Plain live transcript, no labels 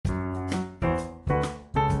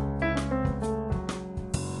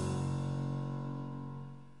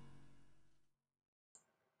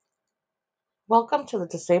Welcome to the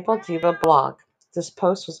Disabled Diva blog. This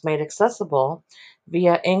post was made accessible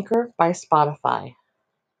via Anchor by Spotify.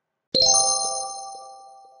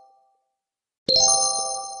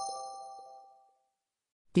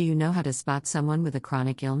 Do you know how to spot someone with a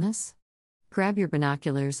chronic illness? Grab your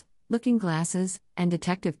binoculars, looking glasses, and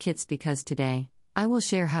detective kits because today, I will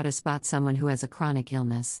share how to spot someone who has a chronic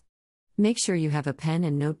illness. Make sure you have a pen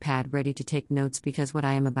and notepad ready to take notes because what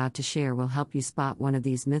I am about to share will help you spot one of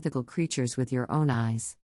these mythical creatures with your own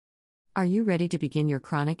eyes. Are you ready to begin your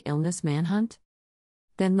chronic illness manhunt?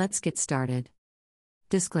 Then let's get started.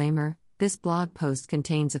 Disclaimer: this blog post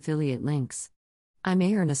contains affiliate links. I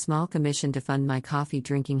may earn a small commission to fund my coffee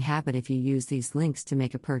drinking habit if you use these links to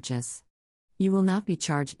make a purchase. You will not be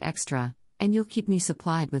charged extra, and you'll keep me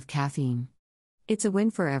supplied with caffeine. It's a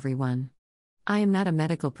win for everyone. I am not a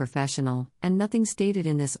medical professional, and nothing stated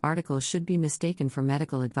in this article should be mistaken for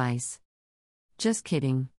medical advice. Just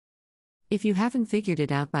kidding. If you haven't figured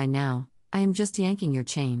it out by now, I am just yanking your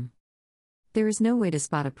chain. There is no way to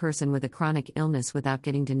spot a person with a chronic illness without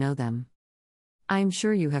getting to know them. I am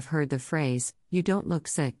sure you have heard the phrase, "You don't look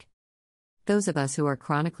sick." Those of us who are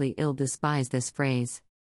chronically ill despise this phrase.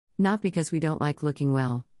 Not because we don't like looking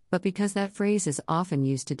well, but because that phrase is often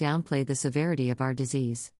used to downplay the severity of our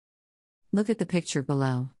disease. Look at the picture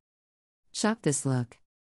below. Shop this look.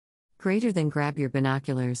 Greater than grab your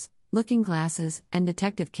binoculars, looking glasses, and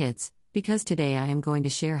detective kits, because today I am going to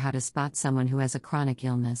share how to spot someone who has a chronic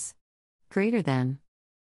illness. Greater than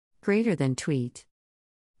tweet.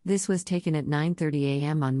 This was taken at 9:30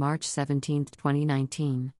 a.m. on March 17,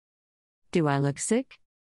 2019. Do I look sick?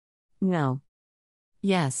 No.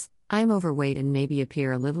 Yes, I'm overweight and maybe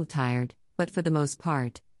appear a little tired, but for the most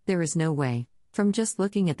part, there is no way, from just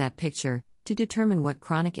looking at that picture, to determine what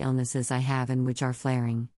chronic illnesses I have and which are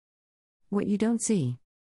flaring. What you don't see.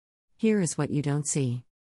 Here is what you don't see.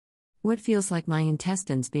 What feels like my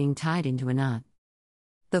intestines being tied into a knot.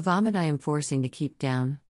 The vomit I am forcing to keep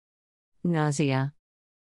down. Nausea.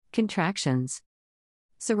 Contractions.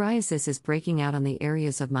 Psoriasis is breaking out on the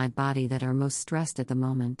areas of my body that are most stressed at the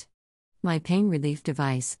moment. My pain relief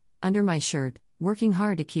device, under my shirt, working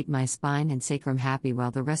hard to keep my spine and sacrum happy while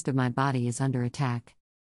the rest of my body is under attack.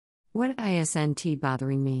 What isn't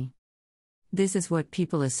bothering me? This is what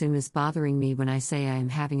people assume is bothering me when I say I am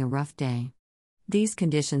having a rough day. These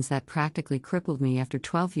conditions that practically crippled me after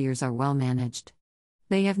 12 years are well managed.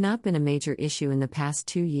 They have not been a major issue in the past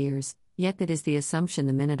 2 years, yet that is the assumption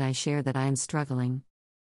the minute I share that I am struggling.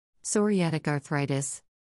 Psoriatic arthritis.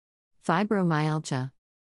 Fibromyalgia.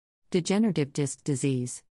 Degenerative disc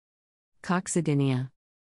disease. Coccydynia.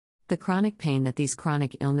 The chronic pain that these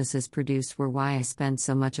chronic illnesses produced were why I spent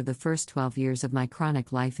so much of the first 12 years of my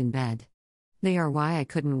chronic life in bed. They are why I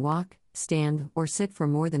couldn't walk, stand, or sit for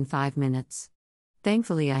more than 5 minutes.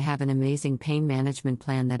 Thankfully, I have an amazing pain management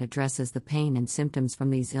plan that addresses the pain and symptoms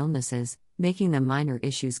from these illnesses, making them minor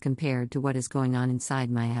issues compared to what is going on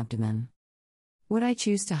inside my abdomen. What I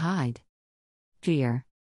choose to hide. Fear.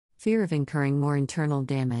 Fear of incurring more internal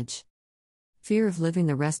damage. Fear of living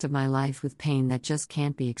the rest of my life with pain that just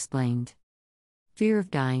can't be explained. Fear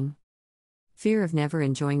of dying. Fear of never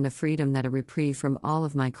enjoying the freedom that a reprieve from all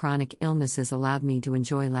of my chronic illnesses allowed me to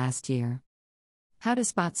enjoy last year. How to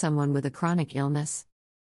spot someone with a chronic illness?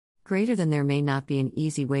 Greater than there may not be an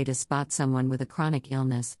easy way to spot someone with a chronic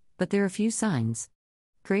illness, but there are few signs.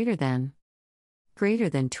 Greater than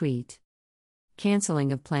tweet.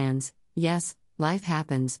 Canceling of plans. Yes, life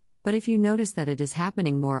happens, but if you notice that it is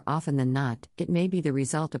happening more often than not, it may be the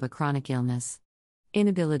result of a chronic illness.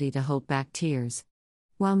 Inability to hold back tears.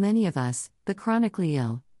 While many of us, the chronically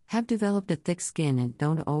ill, have developed a thick skin and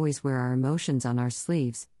don't always wear our emotions on our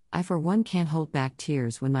sleeves, I for one can't hold back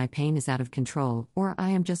tears when my pain is out of control or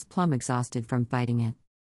I am just plumb exhausted from fighting it.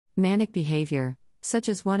 Manic behavior, such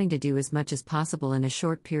as wanting to do as much as possible in a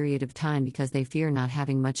short period of time because they fear not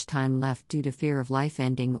having much time left due to fear of life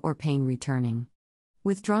ending or pain returning.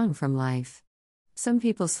 Withdrawn from life. Some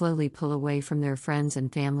people slowly pull away from their friends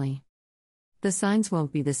and family. The signs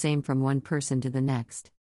won't be the same from one person to the next.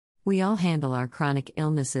 We all handle our chronic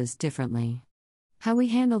illnesses differently. How we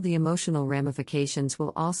handle the emotional ramifications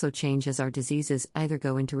will also change as our diseases either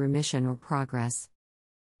go into remission or progress.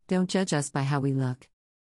 Don't judge us by how we look.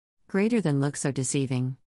 Greater than looks are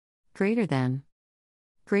deceiving. Greater than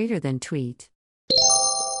tweet.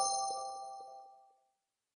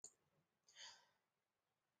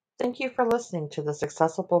 Thank you for listening to this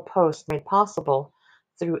accessible post made possible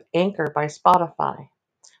through Anchor by Spotify.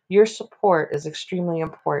 Your support is extremely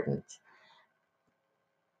important.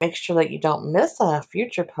 Make sure that you don't miss a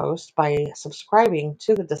future post by subscribing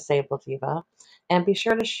to the Disabled Diva, and be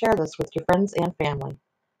sure to share this with your friends and family.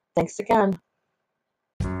 Thanks again.